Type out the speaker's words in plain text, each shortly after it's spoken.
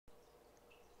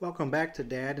Welcome back to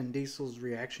Dad and Diesel's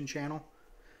reaction channel.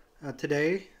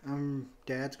 Today,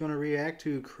 Dad's going to react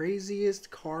to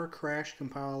Craziest Car Crash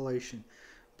Compilation.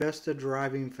 Best of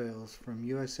Driving Fails from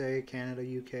USA, Canada,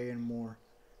 UK, and more.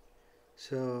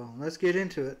 So, let's get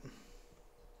into it.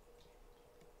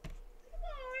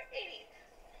 More, 80.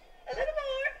 A little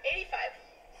more, 85.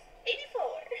 84.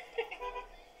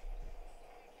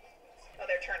 Oh,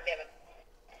 they're turned, they have a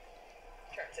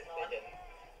turn signal on. They didn't.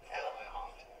 Oh. I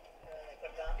honked. They put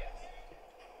it on? Yes.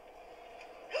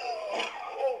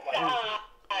 Oh my God.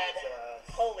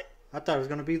 Holy. I thought it was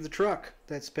going to be the truck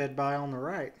that sped by on the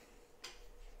right.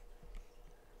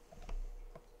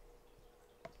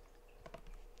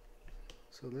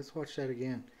 So let's watch that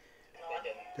again. They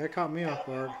didn't. That caught me off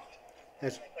guard.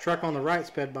 That truck on the right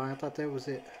sped by. I thought that was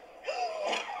it.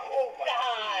 Oh my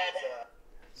God.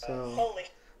 So Holy.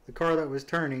 the car that was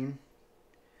turning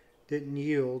didn't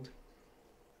yield,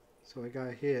 so it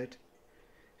got hit.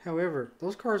 However,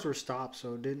 those cars were stopped,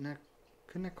 so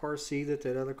couldn't that car see that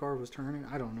other car was turning?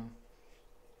 I don't know.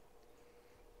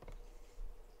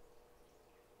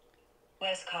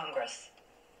 West Congress.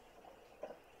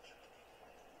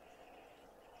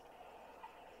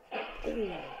 Wow.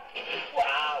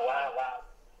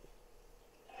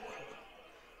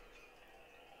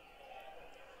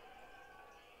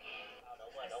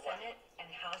 The Senate and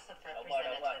House of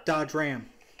Representatives. Dodge Ram.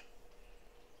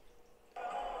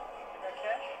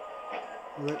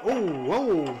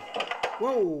 Oh,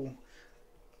 whoa.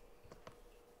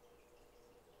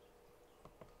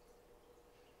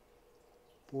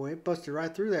 Boy, it busted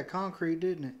right through that concrete,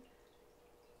 didn't it?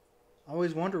 I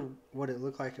always wonder what it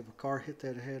looked like if a car hit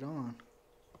that head on.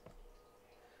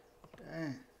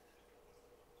 Dang.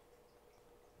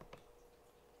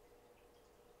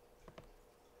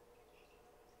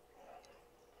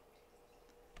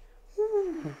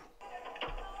 Woo.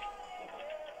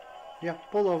 Yeah,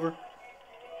 pull over.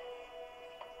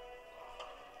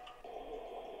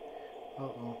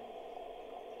 Uh-oh.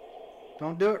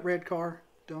 Don't do it, red car.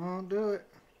 Don't do it.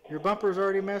 Your bumper's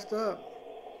already messed up.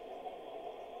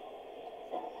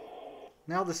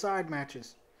 Now the side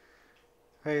matches.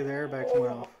 Hey, the airbags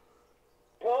went off.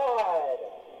 God.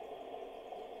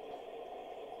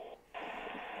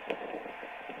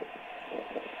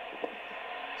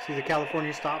 See the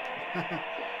California stop?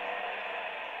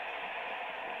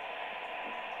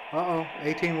 Uh-oh,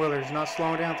 18-wheelers not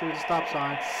slowing down through the stop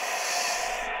sign.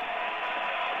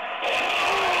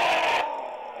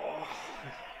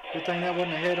 Good thing that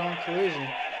wasn't a head-on collision.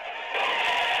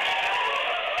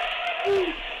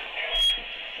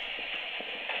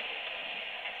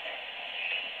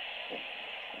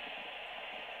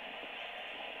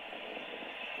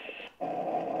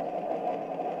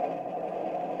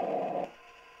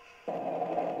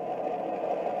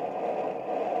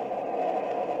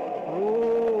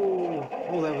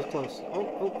 Oh, that was close.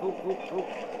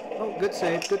 Oh, good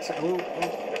save, good save. Oh.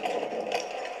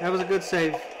 That was a good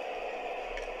save.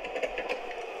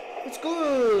 It's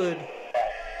good.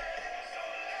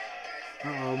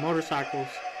 Uh-oh, motorcycles.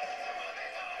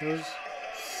 Those.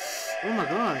 Oh my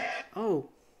God. Oh.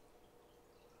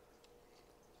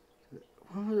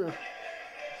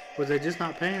 Was they just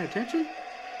not paying attention?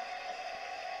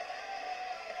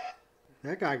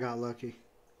 That guy got lucky.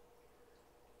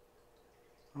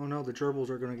 Oh no, the gerbils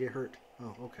are going to get hurt.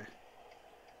 Oh, okay.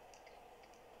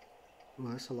 Ooh,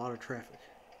 that's a lot of traffic.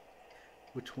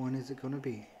 Which one is it going to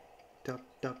be? Duck,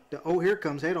 duck, duck. Oh, here it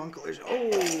comes. Head-on collision.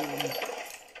 Oh!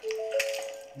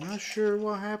 Not sure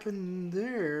what happened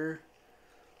there.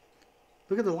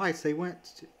 Look at the lights. They went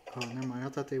to... Oh, never mind. I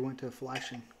thought they went to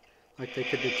flashing. Like they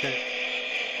could detect.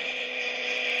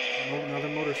 Oh, another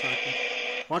motorcycle.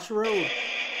 Watch the road.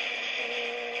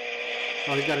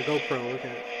 Oh, he's got a GoPro. Look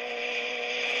at it.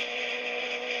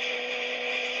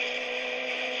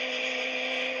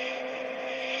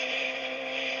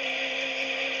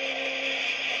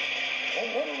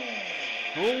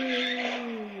 Oh!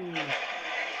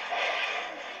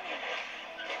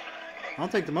 I don't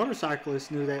think the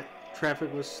motorcyclist knew that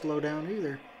traffic was slow down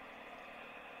either.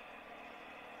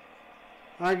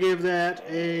 I give that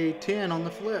a 10 on the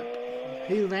flip.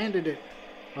 He landed it.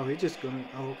 Oh, he's just gonna...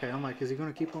 Oh, okay. I'm like, is he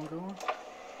gonna keep on going?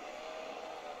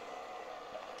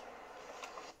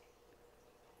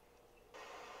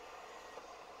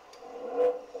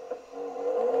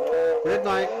 Red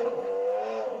light.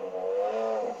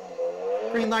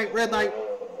 Green light, red light.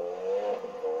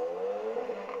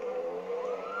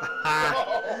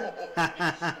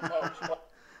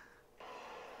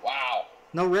 Wow.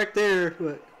 No wreck there,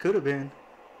 but could have been.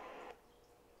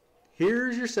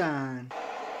 Here's your sign.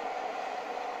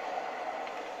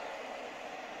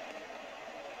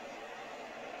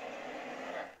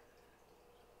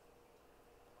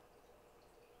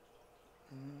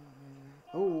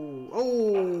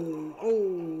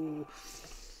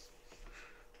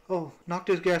 Knock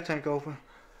this gas tank open.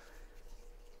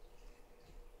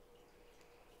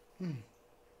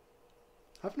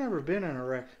 I've never been in a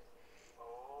wreck.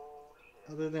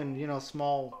 Other than, you know,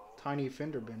 small, tiny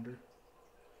fender bender.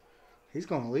 He's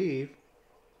gonna leave.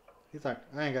 He's like,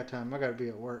 I ain't got time. I gotta be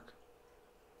at work.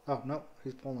 Oh, no.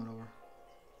 He's pulling over.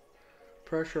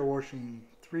 Pressure washing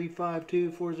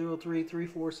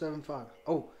 352-403-3475.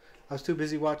 Oh, I was too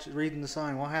busy reading the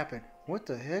sign. What happened? What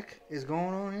the heck is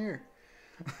going on here?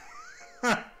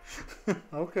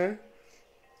 Okay.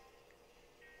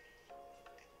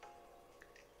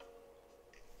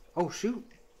 Oh, shoot.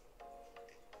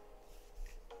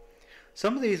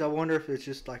 Some of these, I wonder if it's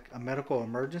just like a medical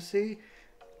emergency.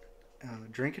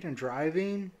 Drinking and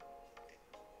driving.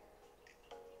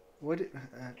 What?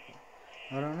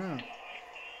 I don't know.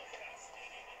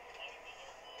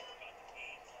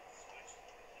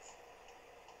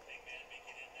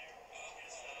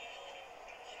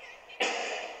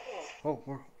 Oh,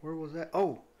 where was that?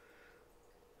 Oh.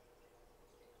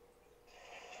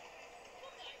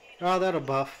 Oh, that'll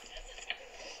buff.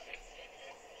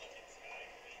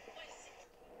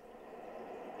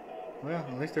 Well,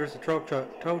 at least there's a tow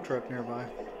truck nearby.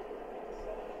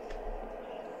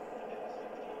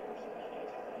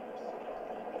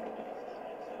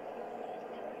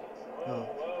 Oh.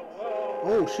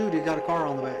 Oh, shoot, he got a car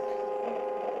on the back.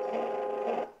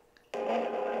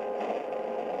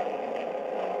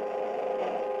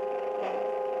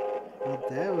 Well,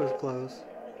 that was close.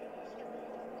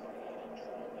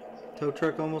 Tow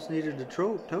truck almost needed a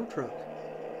tow truck.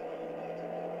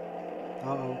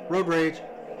 Uh-oh. Road rage.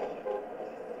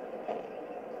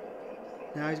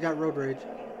 Now he's got road rage.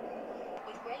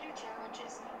 With greater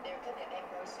challenges, their commitment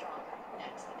grows stronger.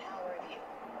 That's the power of you.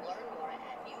 Learn more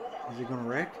at Is he gonna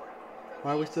wreck?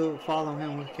 Why are we still following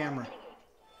him with camera?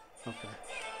 Okay.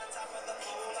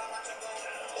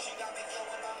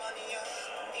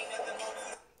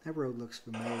 That road looks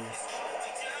familiar.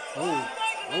 Oh!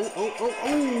 Oh! Oh! Oh!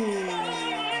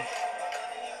 Oh!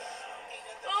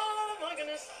 Oh my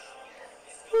goodness.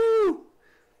 Woo!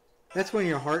 That's when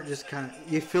your heart just kind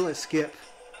of, you feel it skip.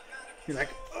 You're like,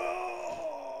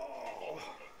 oh!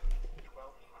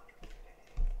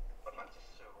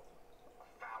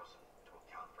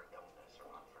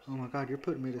 Oh my God, you're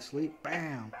putting me to sleep.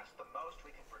 Bam!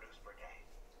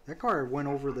 That car went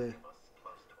over the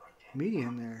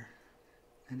median there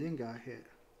and then got hit.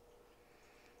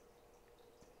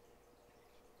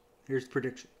 Here's the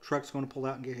prediction. Truck's going to pull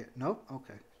out and get hit. Nope.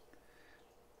 Okay.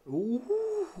 Ooh.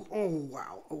 Oh,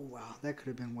 wow. Oh, wow. That could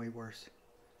have been way worse.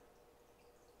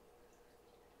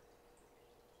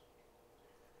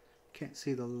 Can't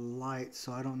see the lights,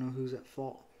 so I don't know who's at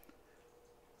fault.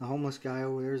 The homeless guy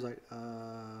over there is like,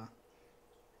 does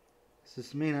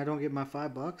this mean I don't get my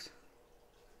 $5?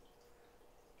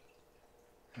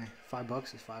 Hey,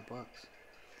 $5 is $5.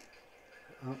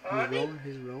 Oh, he's rolling.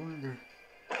 He's rolling. There.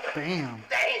 Bam.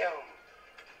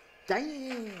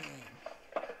 Damn.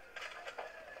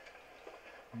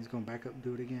 He's going to back up and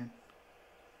do it again.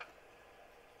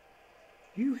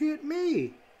 You hit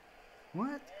me.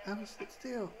 What? I was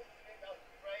still.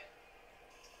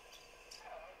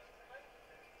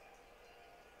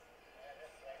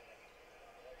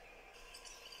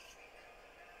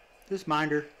 Just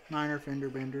minor fender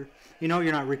bender. You know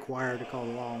you're not required to call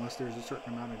the law unless there's a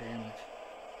certain amount of damage.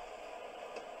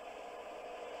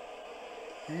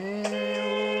 And,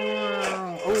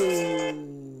 oh!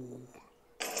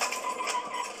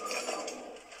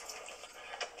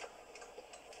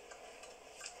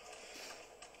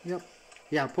 Yep.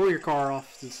 Yeah, pull your car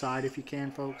off to the side if you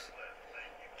can, folks.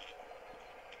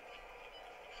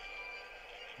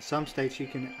 In some states you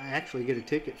can actually get a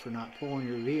ticket for not pulling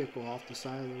your vehicle off the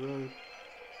side of the road.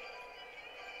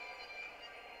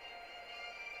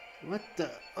 What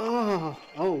the? Oh!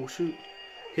 Oh, shoot.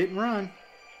 Hit and run.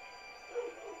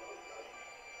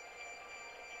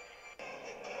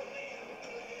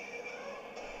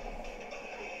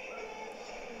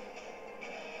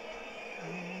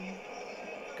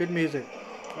 Good music.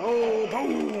 Oh,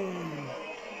 boom!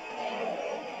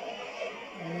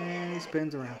 And he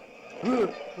spins around.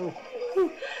 Oh,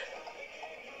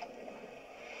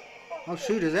 oh,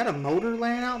 shoot, is that a motor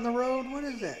laying out in the road? What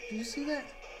is that? Do you see that?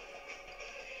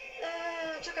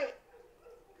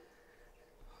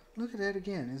 Look at that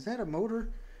again. Is that a motor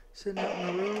sitting out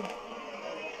in the road?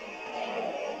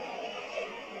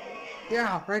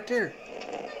 Yeah, right there.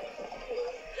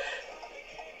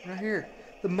 Right here.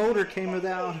 The motor came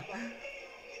without.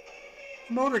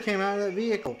 The motor came out of that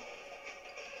vehicle.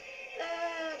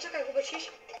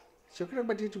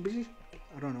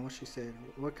 I don't know what she said.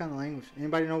 What kind of language?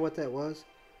 Anybody know what that was?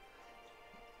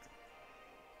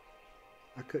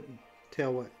 I couldn't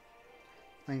tell what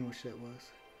language that was.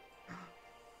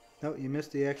 No, you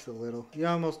missed the X a little. You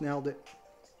almost nailed it.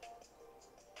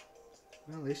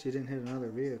 Well, at least you didn't hit another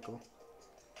vehicle.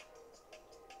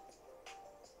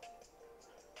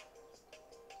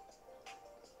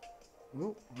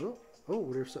 Oh, oh,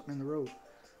 oh, there's something in the road.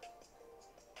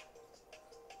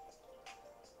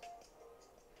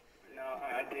 No,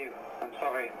 I do. I'm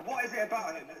sorry. What is it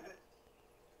about him?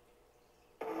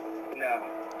 No.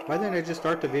 Why didn't I just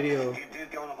start the video You do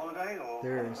go on a holiday or?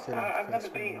 there instead of I've never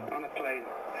fast been forward? on a plane.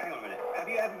 Hang on a minute. Have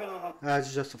you ever been on a holiday?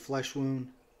 It's just a flesh wound.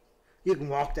 You can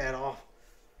walk that off.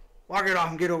 Walk it off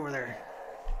and get over there.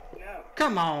 No.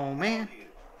 Come on, man.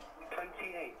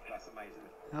 28. That's amazing.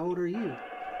 How old are you?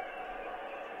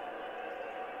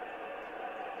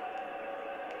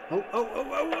 Oh, oh, oh,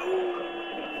 oh,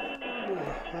 oh!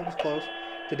 That was close.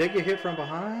 Did they get hit from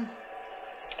behind?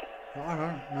 Oh, I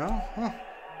don't know. Huh.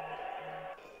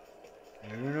 I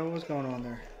don't know what's going on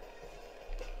there.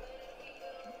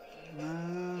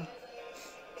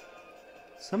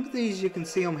 Some of these you can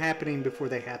see them happening before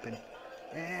they happen.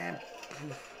 And,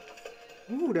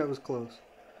 ooh, that was close.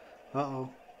 Uh-oh.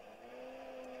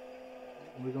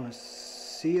 We're going to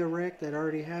see a wreck that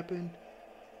already happened.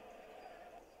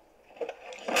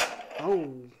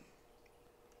 Oh.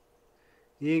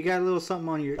 You got a little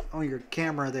something on your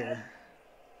camera there.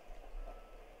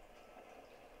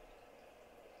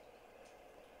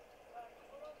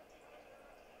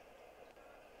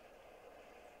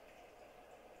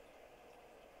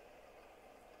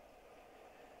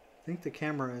 I think the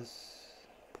camera is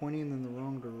pointing in the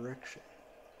wrong direction.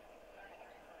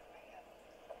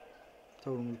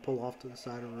 Told him to pull off to the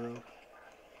side of the road.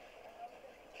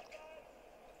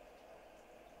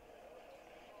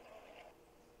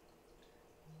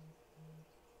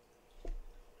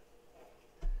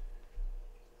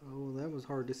 Oh, that was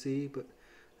hard to see, but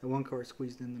that one car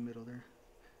squeezed in the middle there.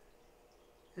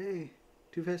 Hey,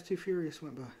 Too Fast, Too Furious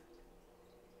went by.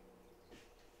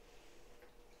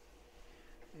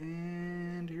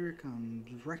 And here it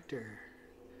comes, right there.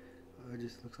 It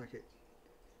just looks like it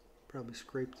probably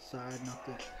scraped the side, knocked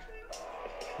the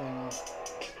thing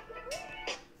off.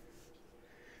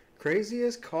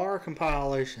 Craziest car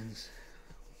compilations.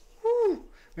 Woo!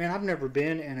 Man, I've never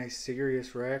been in a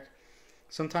serious wreck.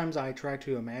 Sometimes I try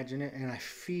to imagine it, and I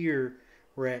fear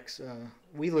wrecks.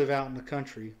 We live out in the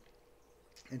country,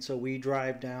 and so we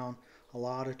drive down a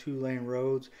lot of two-lane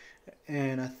roads,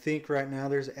 and I think right now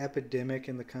there's an epidemic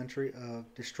in the country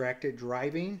of distracted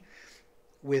driving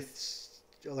with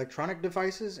electronic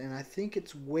devices, and I think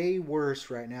it's way worse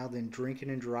right now than drinking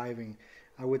and driving.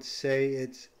 I would say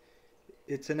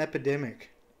it's an epidemic.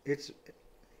 I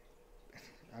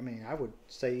would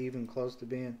say even close to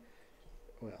being,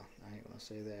 well, I ain't gonna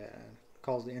say that.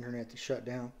 Cause the internet to shut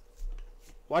down.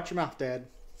 Watch your mouth, Dad.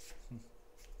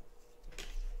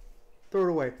 Throw it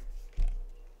away.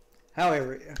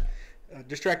 However,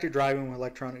 distracted driving with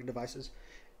electronic devices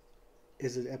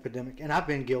is an epidemic, and I've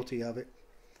been guilty of it,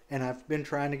 and I've been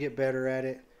trying to get better at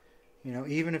it. You know,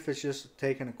 even if it's just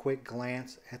taking a quick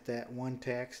glance at that one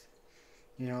text,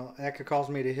 you know, that could cause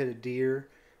me to hit a deer,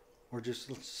 or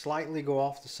just slightly go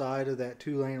off the side of that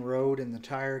two-lane road and the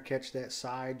tire catch that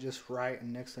side just right,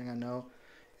 and next thing I know,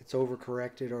 it's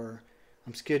overcorrected, or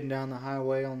I'm skidding down the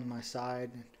highway on my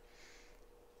side,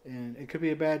 and it could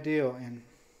be a bad deal. And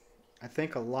I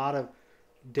think a lot of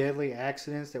deadly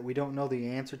accidents that we don't know the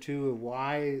answer to of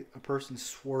why a person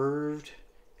swerved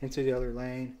into the other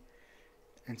lane,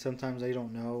 and sometimes they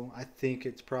don't know. I think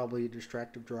it's probably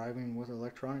distracted driving with an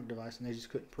electronic device, and they just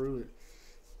couldn't prove it.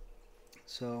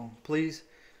 So please,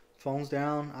 phones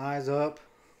down, eyes up,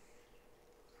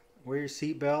 wear your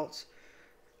seat belts.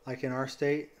 Like in our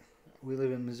state, we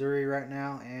live in Missouri right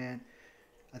now, and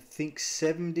I think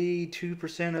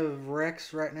 72% of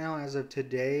wrecks right now, as of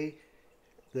today,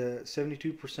 the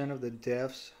 72% of the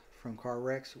deaths from car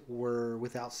wrecks were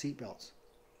without seat belts.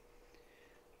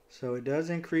 So it does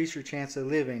increase your chance of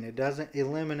living. It doesn't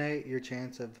eliminate your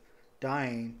chance of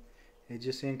dying. It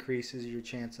just increases your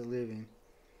chance of living.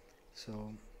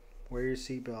 So wear your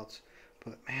seatbelts.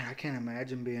 But man, I can't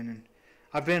imagine being in.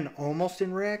 I've been almost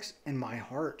in wrecks, and my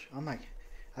heart, I'm like,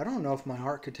 I don't know if my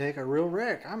heart could take a real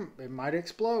wreck. It might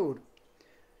explode.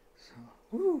 So,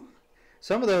 whoo.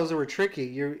 Some of those were tricky.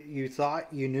 You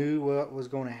thought you knew what was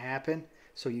going to happen,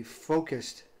 so you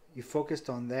focused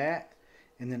on that,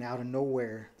 and then out of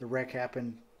nowhere, the wreck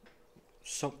happened.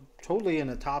 So totally in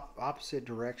the opposite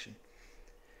direction.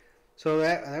 So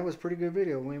that was a pretty good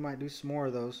video. We might do some more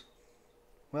of those.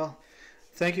 Well,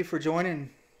 thank you for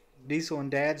joining Diesel and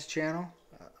Dad's channel.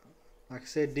 Like I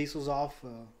said, Diesel's off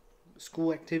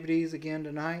school activities again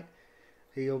tonight.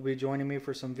 He'll be joining me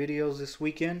for some videos this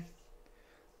weekend.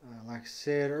 Like I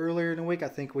said earlier in the week, I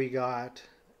think we got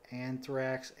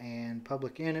Anthrax and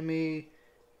Public Enemy,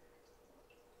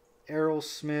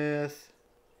 Aerosmith,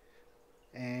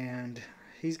 and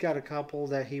he's got a couple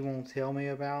that he won't tell me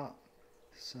about.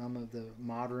 Some of the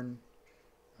modern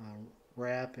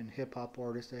rap and hip hop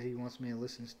artists that he wants me to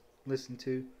listen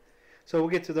to. So we'll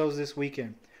get to those this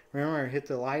weekend. Remember, hit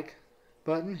the like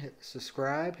button, hit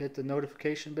subscribe, hit the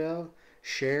notification bell,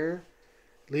 share,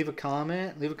 leave a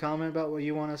comment about what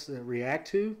you want us to react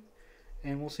to,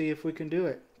 and we'll see if we can do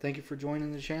it. Thank you for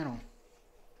joining the channel.